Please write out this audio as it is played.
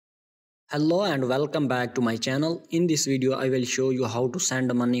Hello and welcome back to my channel. In this video, I will show you how to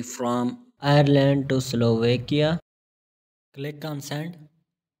send money from Ireland to Slovakia. Click on send.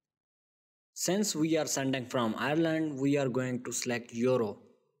 Since we are sending from Ireland, we are going to select Euro.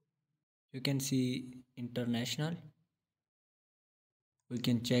 You can see international. We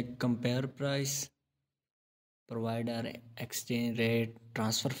can check compare price, provider exchange rate,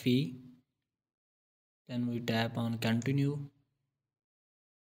 transfer fee. Then we tap on continue.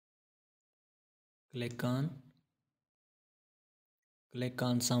 Click on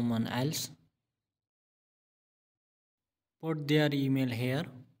someone else. Put their email here.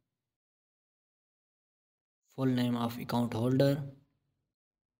 Full name of account holder,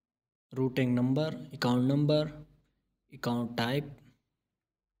 routing number, account type.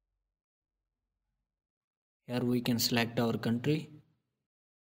 Here we can select our country.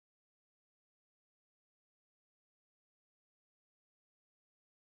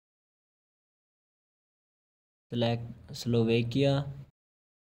 Select Slovakia.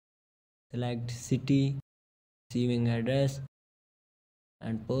 Select city, receiving address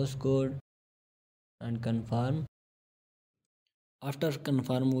and postcode and confirm. After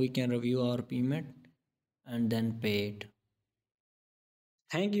confirm, we can review our payment and then pay it.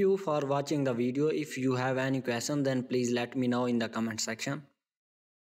 Thank you for watching the video. If you have any question, then please let me know in the comment section.